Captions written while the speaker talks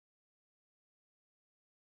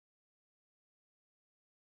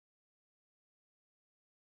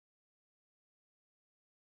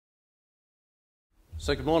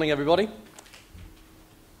So good morning, everybody. I'm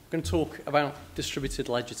going to talk about distributed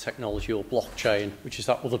ledger technology, or blockchain, which is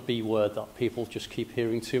that other B word that people just keep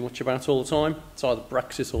hearing too much about all the time. It's either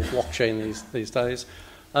Brexit or blockchain these days.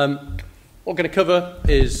 What we're going to cover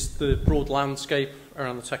is the broad landscape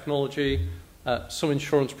around the technology, some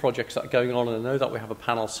insurance projects that are going on, and I know that we have a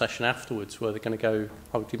panel session afterwards where they're going to go,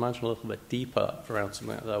 I would imagine, a little bit deeper around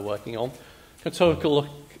something that they're working on. I'm going to take a look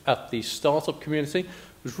at the startup community.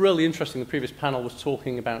 It was really interesting. The previous panel was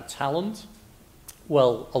talking about talent.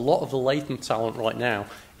 Well, a lot of the latent talent right now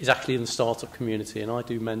is actually in the startup community, and I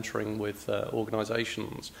do mentoring with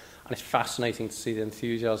organizations, and it's fascinating to see the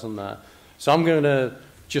enthusiasm there. So I'm going to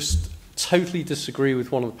just totally disagree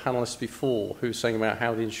with one of the panelists before who was saying about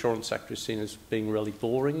how the insurance sector is seen as being really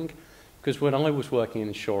boring, because when I was working in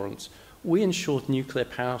insurance, we insured nuclear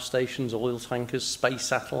power stations, oil tankers, space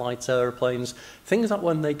satellites, aeroplanes, things that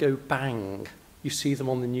when they go bang, you see them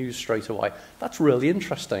on the news straight away. That's really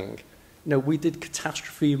interesting. You know, we did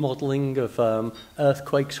catastrophe modeling of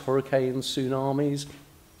earthquakes, hurricanes, tsunamis.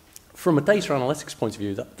 From a data analytics point of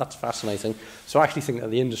view, that's fascinating. So I actually think that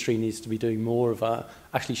the industry needs to be doing more of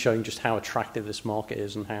actually showing just how attractive this market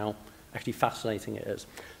is and how actually fascinating it is.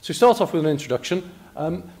 So we start off with an introduction.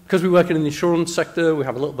 Because we work in the insurance sector, we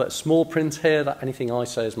have a little bit of small print here that anything I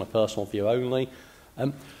say is my personal view only.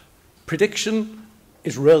 Prediction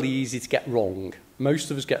is really easy to get wrong. Most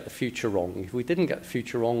of us get the future wrong. If we didn't get the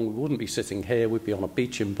future wrong, we wouldn't be sitting here. We'd be on a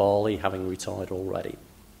beach in Bali having retired already.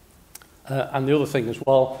 And the other thing as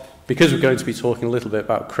well, because we're going to be talking a little bit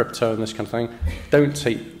about crypto and this kind of thing, don't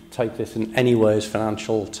take this in any way as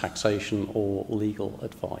financial, taxation, or legal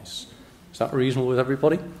advice. Is that reasonable with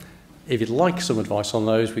everybody? If you'd like some advice on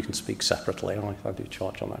those, we can speak separately. I do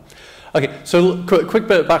charge on that. Okay, so quick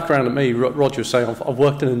bit of background at me. Roger was saying I've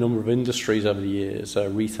worked in a number of industries over the years,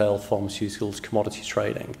 retail, pharmaceuticals, commodities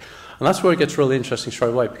trading. And that's where it gets really interesting straight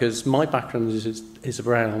away, because my background is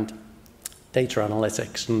around data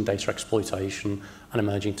analytics and data exploitation and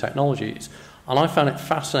emerging technologies. And I found it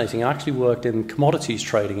fascinating. I actually worked in the commodities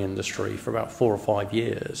trading industry for about 4 or 5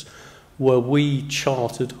 years, where we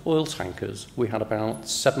chartered oil tankers. We had about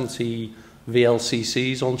 70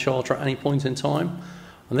 VLCCs on charter at any point in time.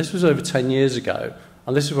 And this was over 10 years ago.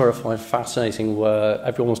 And this is where I find fascinating, where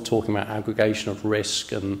everyone was talking about aggregation of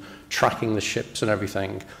risk and tracking the ships and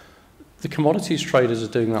everything. The commodities traders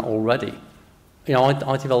are doing that already. You know,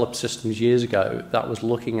 I developed systems years ago that was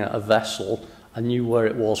looking at a vessel and knew where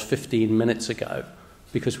it was 15 minutes ago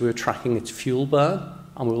because we were tracking its fuel burn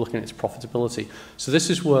and we were looking at its profitability. So this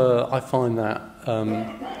is where I find that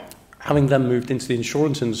having then moved into the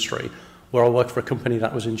insurance industry, where I worked for a company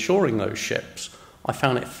that was insuring those ships, I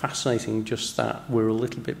found it fascinating just that we're a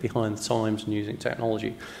little bit behind the times and using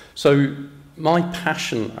technology. So my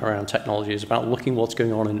passion around technology is about looking what's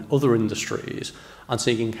going on in other industries and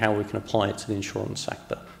seeing how we can apply it to the insurance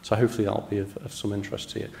sector. So hopefully that'll be of some interest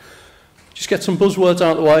to you. Just get some buzzwords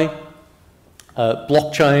out of the way.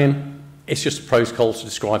 Blockchain, it's just a protocol to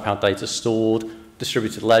describe how data is stored.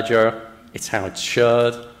 Distributed ledger, it's how it's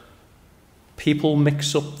shared. People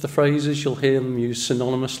mix up the phrases, you'll hear them used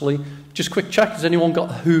synonymously. Just quick check, has anyone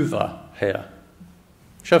got a Hoover here?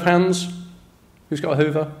 Show of hands, who's got a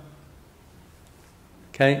Hoover?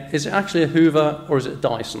 Okay, is it actually a Hoover or is it a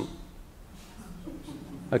Dyson?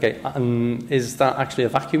 Okay, and is that actually a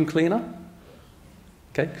vacuum cleaner?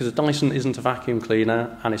 Okay, because a Dyson isn't a vacuum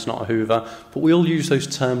cleaner and it's not a Hoover, but we all use those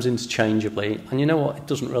terms interchangeably. And you know what? It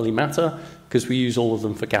doesn't really matter because we use all of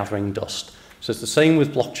them for gathering dust. So it's the same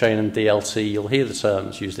with blockchain and DLT. You'll hear the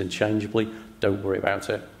terms used interchangeably. Don't worry about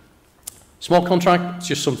it. Smart contract, it's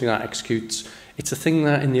just something that executes. It's a thing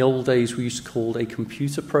that in the old days we used to call a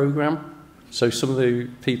computer program. So some of the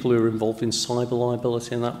people who are involved in cyber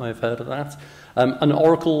liability and that may have heard of that. And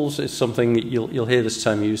oracles is something that you'll hear this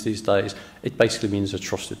term used these days. It basically means a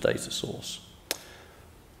trusted data source.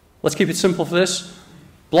 Let's keep it simple for this.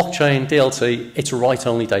 Blockchain, DLT, it's a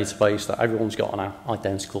write-only database that everyone's got an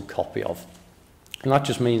identical copy of. And that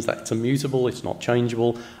just means that it's immutable, it's not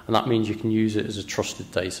changeable, and that means you can use it as a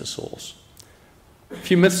trusted data source. A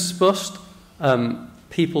few myths to bust.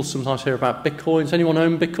 People sometimes hear about Bitcoins. Anyone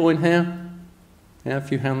own Bitcoin here? Yeah, a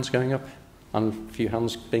few hands going up. And a few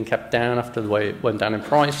hands being kept down after the way it went down in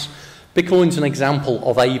price. Bitcoin's an example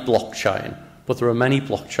of a blockchain, but there are many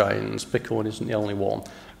blockchains. Bitcoin isn't the only one.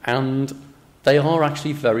 And they are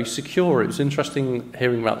actually very secure. It was interesting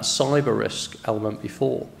hearing about the cyber risk element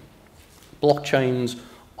before. Blockchains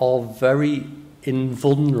are very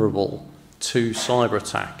invulnerable to cyber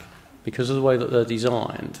attack because of the way that they're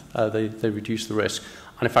designed. They reduce the risk.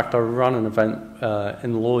 And in fact, I ran an event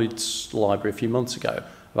in Lloyd's library a few months ago,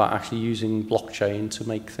 about actually using blockchain to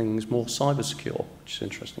make things more cyber secure, which is an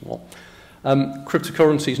interesting one.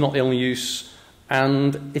 Cryptocurrency is not the only use,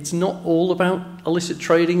 and it's not all about illicit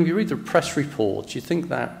trading. If you read the press reports, you think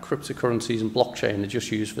that cryptocurrencies and blockchain are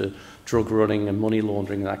just used for drug running and money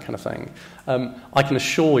laundering and that kind of thing. I can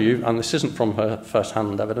assure you, and this isn't from her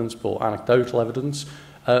first-hand evidence, but anecdotal evidence,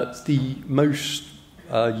 the most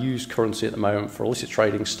used currency at the moment for illicit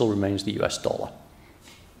trading still remains the US dollar,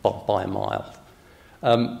 by a mile.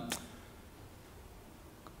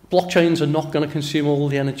 Blockchains are not going to consume all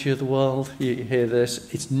the energy of the world. You hear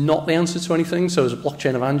this. It's not the answer to anything. So as a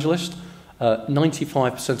blockchain evangelist,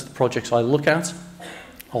 95% of the projects I look at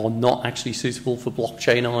are not actually suitable for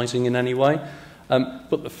blockchainizing in any way.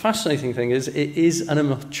 But the fascinating thing is it is an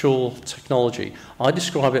immature technology. I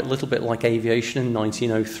describe it a little bit like aviation in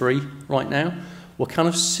 1903 right now. We're kind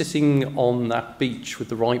of sitting on that beach with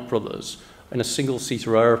the Wright brothers in a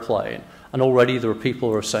single-seater airplane, and already there are people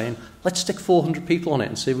who are saying, let's stick 400 people on it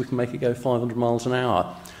and see if we can make it go 500 miles an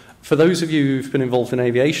hour. For those of you who've been involved in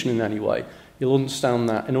aviation in any way, you'll understand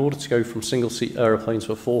that in order to go from single-seat airplane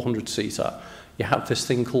to a 400-seater, you have this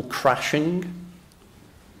thing called crashing,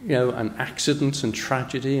 and accidents and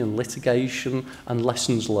tragedy and litigation and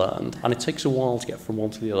lessons learned. And it takes a while to get from one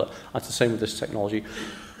to the other. That's the same with this technology.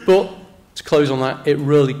 But to close on that, it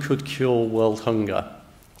really could cure world hunger.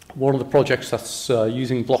 One of the projects that's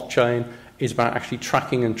using blockchain is about actually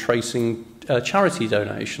tracking and tracing charity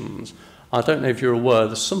donations. I don't know if you're aware,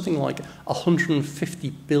 there's something like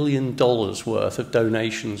 $150 billion worth of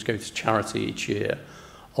donations go to charity each year,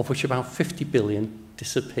 of which about 50 billion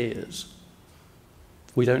disappears.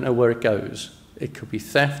 We don't know where it goes. It could be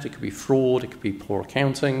theft, it could be fraud, it could be poor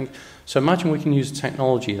accounting. So imagine we can use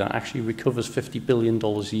technology that actually recovers $50 billion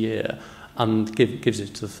a year and gives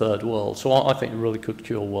it to the third world. So I think it really could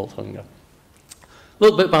cure world hunger. A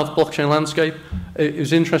little bit about the blockchain landscape. It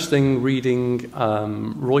was interesting reading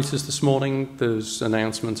Reuters this morning. There's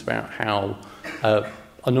announcements about how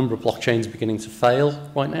a number of blockchains are beginning to fail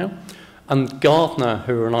right now. And Gartner,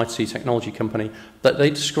 who are an IT technology company, that they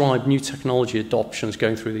describe new technology adoption as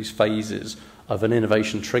going through these phases of an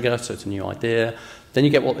innovation trigger, so it's a new idea. Then you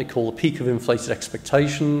get what they call a peak of inflated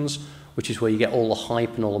expectations, which is where you get all the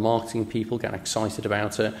hype and all the marketing people getting excited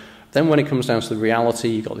about it. Then when it comes down to the reality,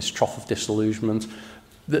 you've got this trough of disillusionment.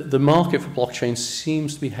 The market for blockchain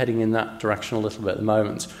seems to be heading in that direction a little bit at the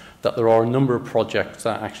moment, that there are a number of projects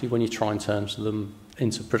that actually, when you try and turn them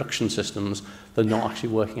into production systems, they're not actually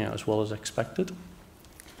working out as well as expected.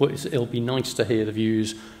 But it'll be nice to hear the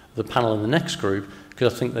views of the panel in the next group,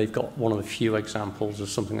 because I think they've got one of the few examples of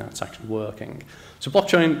something that's actually working. So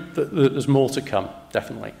blockchain, there's more to come,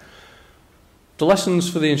 definitely. The lessons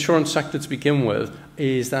for the insurance sector to begin with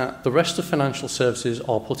is that the rest of financial services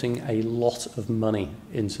are putting a lot of money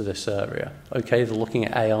into this area. Okay, they're looking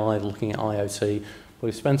at AI, they're looking at IoT, but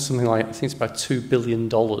we've spent something like, I think it's about $2 billion in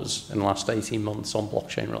the last 18 months on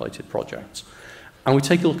blockchain-related projects. And we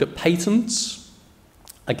take a look at patents.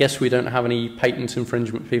 I guess we don't have any patent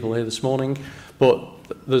infringement people here this morning, but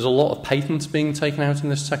there's a lot of patents being taken out in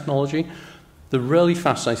this technology. The really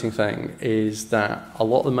fascinating thing is that a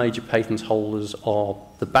lot of the major patent holders are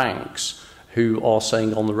the banks who are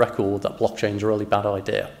saying on the record that blockchain is a really bad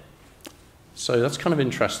idea. So that's kind of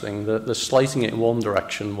interesting. They're slating it in one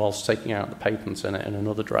direction whilst taking out the patents in it in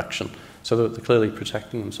another direction. So they're clearly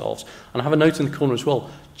protecting themselves. And I have a note in the corner as well.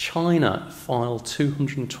 China filed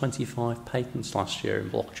 225 patents last year in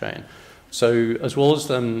blockchain. So as well as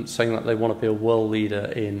them saying that they want to be a world leader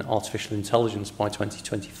in artificial intelligence by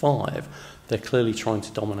 2025, they're clearly trying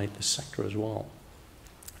to dominate this sector as well.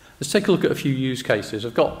 Let's take a look at a few use cases.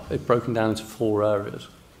 I've got it broken down into 4 areas.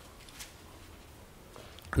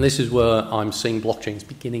 And this is where I'm seeing blockchains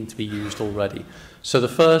beginning to be used already. So the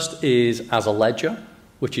first is as a ledger,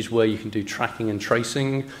 which is where you can do tracking and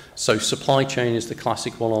tracing. So supply chain is the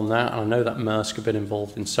classic one on that. And I know that Maersk have been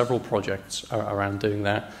involved in several projects around doing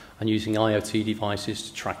that and using IoT devices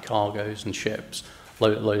to track cargoes and ships,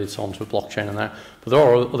 loaded onto a blockchain and that. But there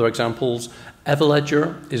are other examples.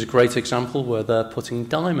 Everledger is a great example where they're putting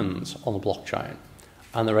diamonds on the blockchain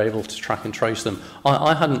and they're able to track and trace them.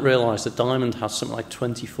 I hadn't realized that diamond has something like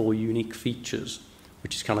 24 unique features,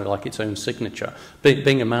 which is kind of like its own signature.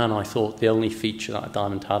 Being a man, I thought the only feature that a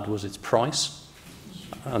diamond had was its price,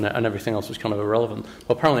 and everything else was kind of irrelevant.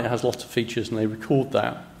 But apparently it has lots of features, and they record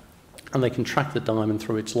that, and they can track the diamond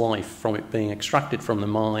through its life, from it being extracted from the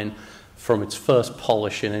mine, from its first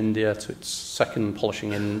polish in India to its second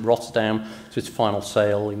polishing in Rotterdam, to its final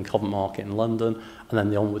sale in Covent Market in London, and then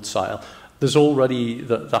the onward sale. There's already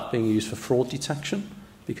that being used for fraud detection,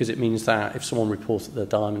 because it means that if someone reports that their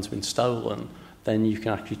diamond's been stolen, then you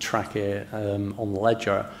can actually track it on the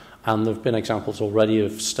ledger. And there have been examples already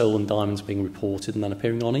of stolen diamonds being reported and then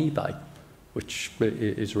appearing on eBay, which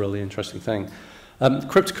is a really interesting thing.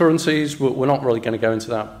 Cryptocurrencies, we're not really going to go into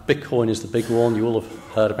that. Bitcoin is the big one. You all have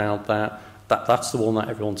heard about that. That's the one that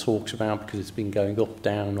everyone talks about because it's been going up,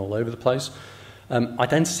 down, and all over the place.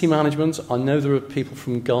 Identity management, I know there are people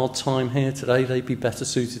from Guard Time here today. They'd be better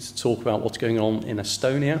suited to talk about what's going on in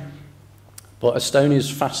Estonia. But Estonia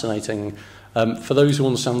is fascinating. For those who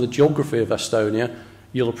understand the geography of Estonia,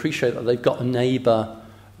 you'll appreciate that they've got a neighbour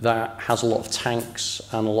that has a lot of tanks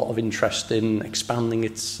and a lot of interest in expanding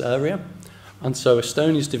its area. And so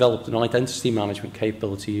Estonia's developed an identity management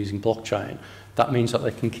capability using blockchain. That means that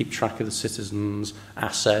they can keep track of the citizens'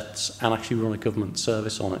 assets and actually run a government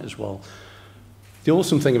service on it as well. The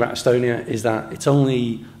awesome thing about Estonia is that it's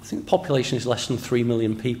only, I think the population is less than 3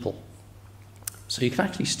 million people. So you can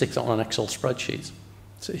actually stick that on an Excel spreadsheet.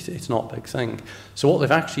 It's not a big thing. So what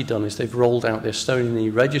they've actually done is they've rolled out the Estonian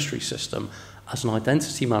e-registry system as an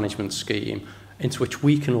identity management scheme into which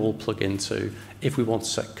we can all plug into if we want to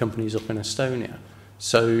set companies up in Estonia.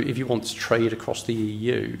 So if you want to trade across the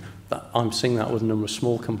EU, I'm seeing that with a number of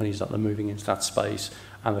small companies that are moving into that space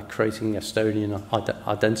and they're creating Estonian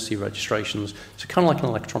identity registrations. So kind of like an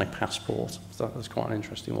electronic passport. So that's quite an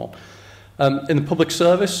interesting one. In the public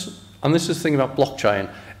service, and this is the thing about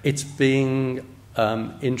blockchain, it's being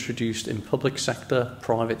introduced in public sector,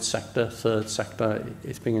 private sector, third sector.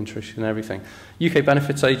 It's being introduced in everything. UK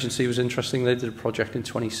Benefits Agency was interesting. They did a project in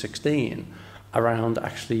 2016 around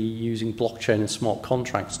actually using blockchain and smart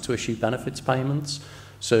contracts to issue benefits payments.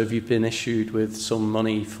 So if you've been issued with some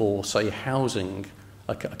money for, say, housing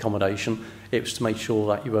accommodation, it was to make sure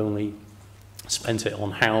that you only spent it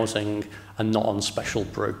on housing and not on special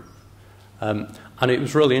brew. And it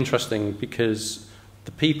was really interesting because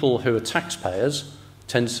the people who are taxpayers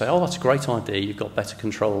tend to say, oh, that's a great idea, you've got better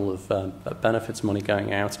control of benefits money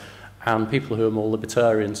going out. And people who are more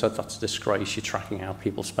libertarian said that's a disgrace, you're tracking how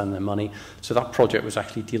people spend their money. So that project was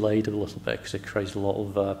actually delayed a little bit because it created a lot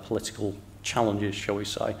of political challenges, shall we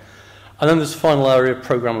say. And then there's the final area of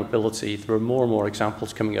programmability. There are more and more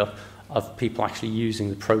examples coming up of people actually using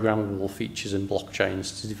the programmable features in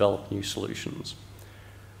blockchains to develop new solutions.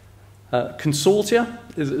 Consortia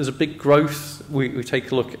is a big growth. We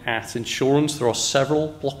take a look at insurance. There are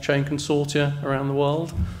several blockchain consortia around the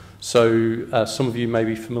world. So some of you may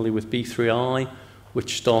be familiar with B3I,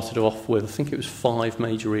 which started off with, I think it was 5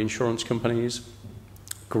 major reinsurance companies,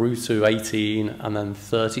 grew to 18 and then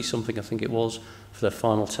 30 something, I think it was, for their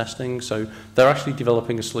final testing. So they're actually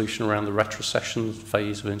developing a solution around the retrocession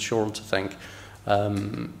phase of insurance, I think,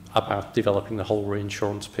 about developing the whole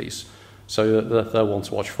reinsurance piece. So they're one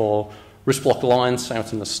to watch for. Risk-Block Alliance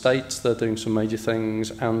out in the States, they're doing some major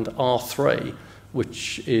things. And R3,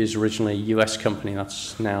 which is originally a US company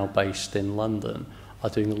that's now based in London, are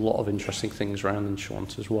doing a lot of interesting things around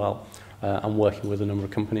insurance as well, and working with a number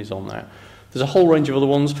of companies on that. There's a whole range of other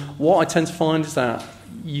ones. What I tend to find is that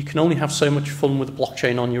you can only have so much fun with the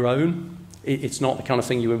blockchain on your own. It's not the kind of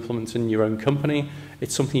thing you implement in your own company.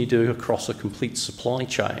 It's something you do across a complete supply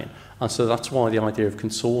chain. And so that's why the idea of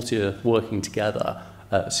consortia working together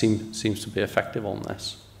seems to be effective on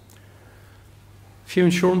this. A few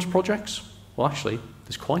insurance projects. Well, actually,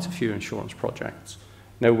 there's quite a few insurance projects.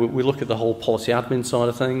 Now, we look at the whole policy admin side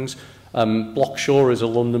of things. Blocksure is a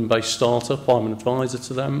London-based startup. I'm an advisor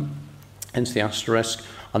to them, hence the asterisk,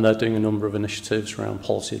 and they're doing a number of initiatives around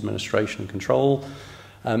policy administration and control.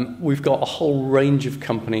 We've got a whole range of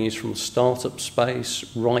companies from the startup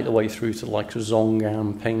space right the way through to the likes of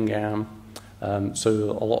Zongam, Pingam.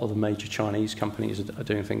 So a lot of the major Chinese companies are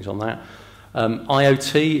doing things on that.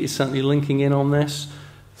 IoT is certainly linking in on this.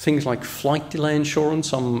 Things like flight delay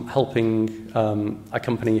insurance. I'm helping a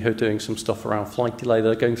company who are doing some stuff around flight delay.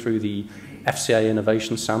 They're going through the FCA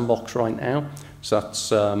Innovation Sandbox right now. So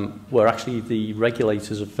that's where actually the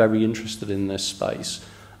regulators are very interested in this space.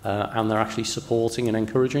 And they're actually supporting and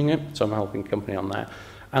encouraging it. So I'm helping a company on that.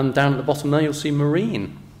 And down at the bottom there, you'll see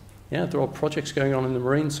marine. Yeah, there are projects going on in the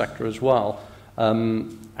marine sector as well.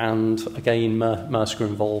 And again, Maersk are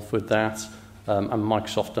involved with that, and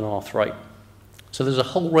Microsoft and R3. So there's a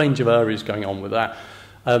whole range of areas going on with that.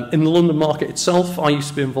 In the London market itself, I used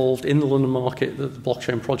to be involved in the London market, the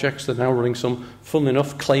blockchain projects. They're now running some, funnily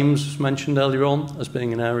enough, claims was mentioned earlier on as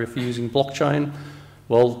being an area for using blockchain.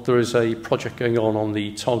 Well, there is a project going on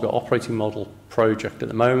the target operating model project at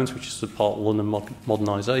the moment, which is the part of London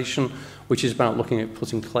modernisation, which is about looking at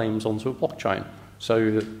putting claims onto a blockchain. So,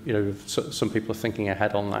 you know, some people are thinking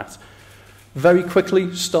ahead on that. Very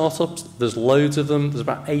quickly, startups, there's loads of them. There's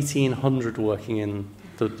about 1,800 working in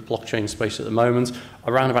the blockchain space at the moment,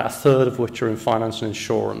 around about a third of which are in finance and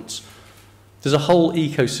insurance. There's a whole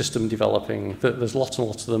ecosystem developing. There's lots and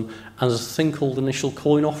lots of them. And there's a thing called initial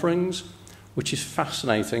coin offerings, which is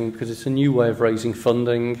fascinating because it's a new way of raising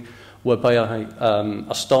funding whereby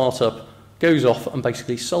a startup goes off and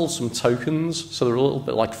basically sells some tokens. So they're a little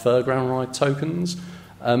bit like fairground ride tokens.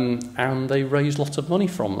 And they raise lots of money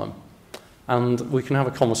from them. And we can have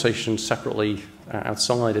a conversation separately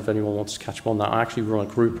outside if anyone wants to catch up on that. I actually run a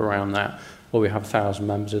group around that where we have 1,000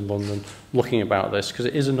 members in London looking about this because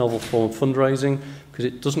it is a novel form of fundraising because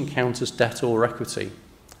it doesn't count as debt or equity.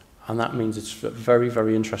 And that means it's very,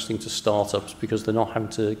 very interesting to startups because they're not having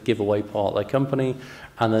to give away part of their company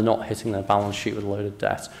and they're not hitting their balance sheet with a load of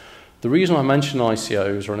debt. The reason I mention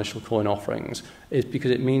ICOs or initial coin offerings is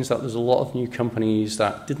because it means that there's a lot of new companies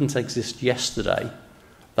that didn't exist yesterday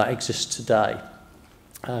that exist today.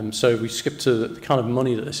 So we skip to the kind of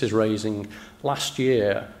money that this is raising. Last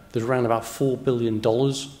year, there's around about $4 billion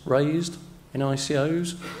raised in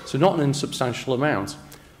ICOs, so not an insubstantial amount.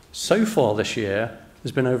 So far this year,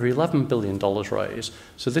 there's been over $11 billion raised.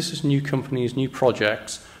 So this is new companies, new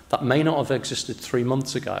projects that may not have existed 3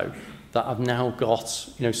 months ago that have now got,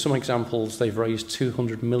 some examples, they've raised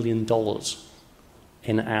 $200 million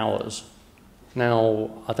in hours.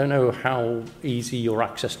 Now, I don't know how easy your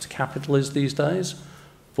access to capital is these days,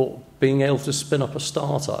 but being able to spin up a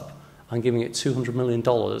startup and giving it $200 million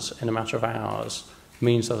in a matter of hours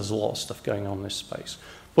means that there's a lot of stuff going on in this space.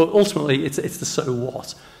 But ultimately, it's the so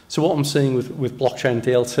what. So what I'm seeing with blockchain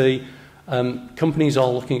DLT, companies are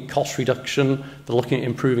looking at cost reduction, they're looking at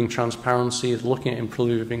improving transparency, they're looking at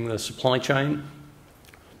improving the supply chain.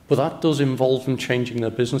 But that does involve them changing their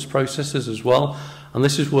business processes as well. And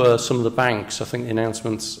this is where some of the banks, I think the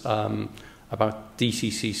announcements about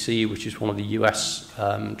DCCC, which is one of the US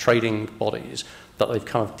trading bodies, that they've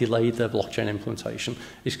kind of delayed their blockchain implementation,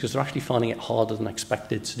 is because they're actually finding it harder than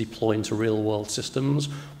expected to deploy into real-world systems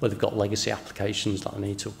where they've got legacy applications that they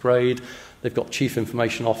need to upgrade. They've got chief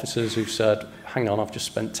information officers who've said, hang on, I've just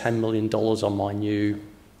spent $10 million on my new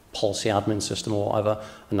policy admin system or whatever,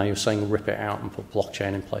 and now you're saying rip it out and put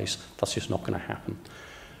blockchain in place. That's just not going to happen.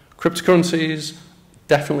 Cryptocurrencies,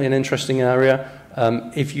 definitely an interesting area.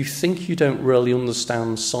 If you think you don't really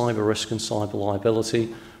understand cyber risk and cyber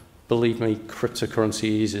liability, believe me,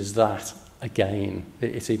 cryptocurrencies is that again.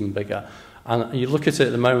 It's even bigger. And you look at it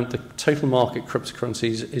at the moment, the total market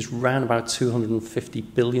cryptocurrencies is around about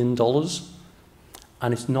 $250 billion,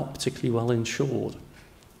 and it's not particularly well insured.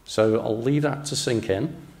 So I'll leave that to sink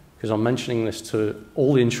in, because I'm mentioning this to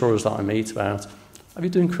all the insurers that I meet about, are you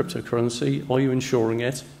doing cryptocurrency? Are you insuring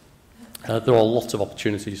it? There are lots of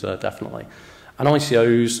opportunities there, definitely. And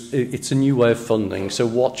ICOs, it's a new way of funding, so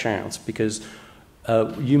watch out, because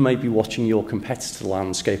you may be watching your competitor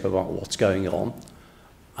landscape about what's going on,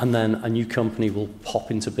 and then a new company will pop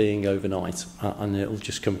into being overnight, and it'll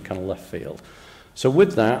just come kind of left field. So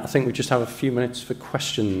with that, I think we just have a few minutes for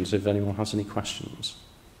questions, if anyone has any questions.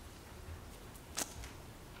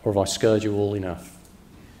 Or have I scared you all enough?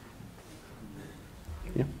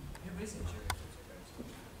 Yeah?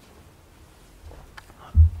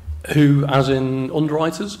 Who, as in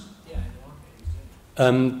underwriters?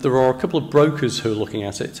 There are a couple of brokers who are looking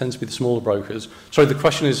at it. It tends to be the smaller brokers. So the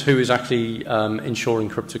question is who is actually insuring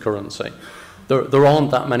cryptocurrency. There aren't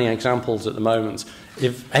that many examples at the moment.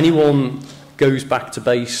 If anyone goes back to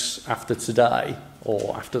base after today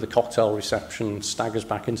or after the cocktail reception, staggers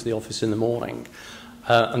back into the office in the morning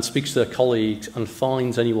and speaks to their colleagues and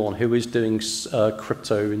finds anyone who is doing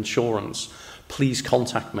crypto insurance, please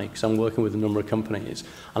contact me, because I'm working with a number of companies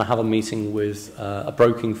and I have a meeting with a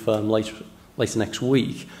broking firm later next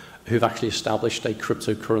week who've actually established a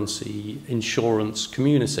cryptocurrency insurance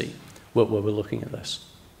community where we're looking at this.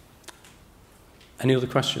 Any other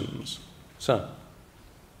questions? So,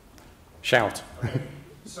 shout.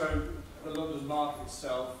 So, the London market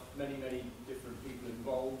itself, many different people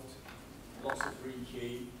involved, lots of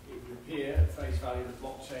rekey. It would appear at face value that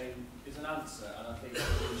blockchain is an answer, and I think in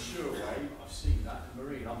a sure way, I've seen that in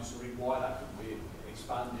marine. I'm just wondering why that could be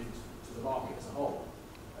expanded to the market as a whole.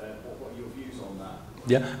 What are your views on that?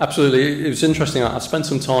 Yeah, absolutely. It was interesting. I spent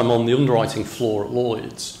some time on the underwriting floor at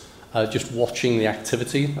Lloyd's, just watching the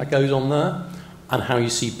activity that goes on there, and how you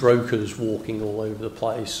see brokers walking all over the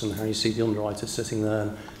place, and how you see the underwriters sitting there,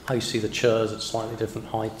 and how you see the chairs at slightly different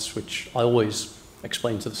heights, which I always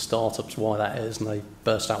explain to the startups why that is, and they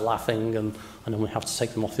burst out laughing, and then we have to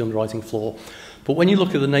take them off the underwriting floor. But when you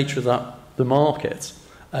look at the nature of the market,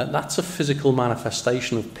 that's a physical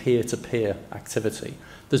manifestation of peer-to-peer activity.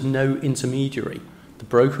 There's no intermediary. The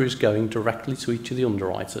broker is going directly to each of the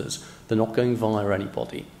underwriters. They're not going via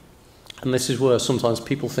anybody. And this is where sometimes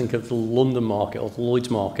people think of the London market or the Lloyd's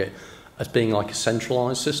market as being like a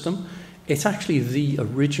centralised system. It's actually the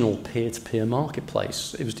original peer-to-peer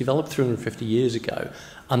marketplace. It was developed 350 years ago,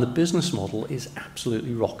 and the business model is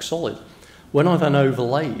absolutely rock solid. When I then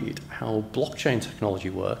overlaid how blockchain technology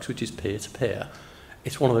works, which is peer-to-peer,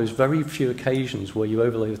 it's one of those very few occasions where you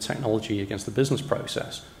overlay the technology against the business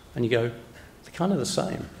process, and you go, they're kind of the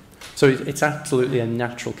same. So it's absolutely a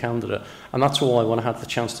natural candidate. And that's why when I had the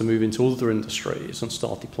chance to move into other industries and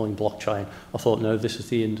start deploying blockchain, I thought, no, this is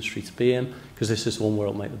the industry to be in, because this is the one where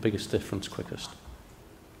it'll make the biggest difference quickest.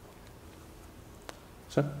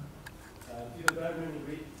 So? Peter Bergman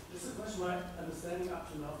agreed. This is a question my understanding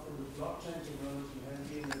up to now from the blockchain technology has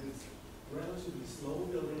been that it's relatively slow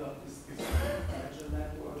building up this financial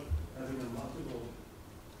network, having a multiple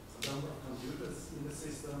number of computers in the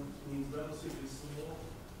system means relatively small,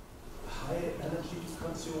 high energy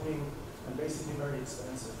consuming, and basically very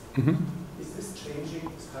expensive. Is this changing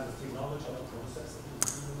this kind of technology or process?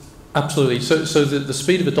 Absolutely. So the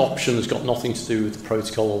speed of adoption has got nothing to do with the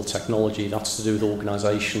protocol or the technology. That's to do with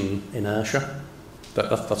organisation inertia.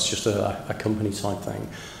 That's just a company type thing.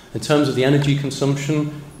 In terms of the energy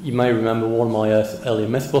consumption, you may remember one of my earlier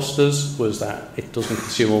mythbusters was that it doesn't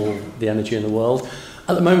consume all the energy in the world.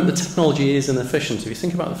 At the moment, the technology is inefficient. If you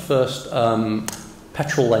think about the first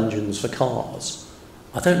petrol engines for cars,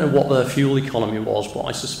 I don't know what their fuel economy was, but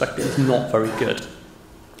I suspect it was not very good.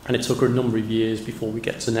 And it took a number of years before we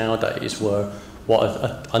get to nowadays where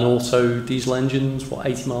an auto diesel engine's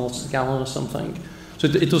 80 miles to the gallon or something. So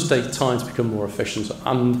it does take time to become more efficient.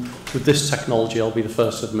 And with this technology, I'll be the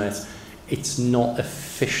first to admit, it's not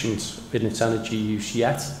efficient in its energy use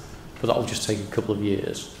yet, but that will just take a couple of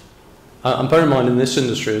years. And bear in mind in this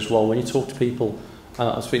industry as well, when you talk to people, I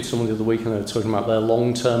was speaking to someone the other week and they were talking about their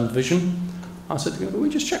long-term vision. I said, we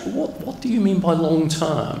just check, what do you mean by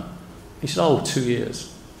long-term? He said, 2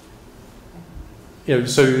 years.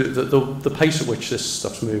 So the pace at which this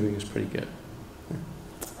stuff's moving is pretty good.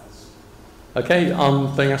 Okay,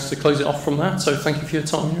 I'm being asked to close it off from that, so thank you for your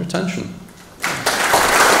time and your attention.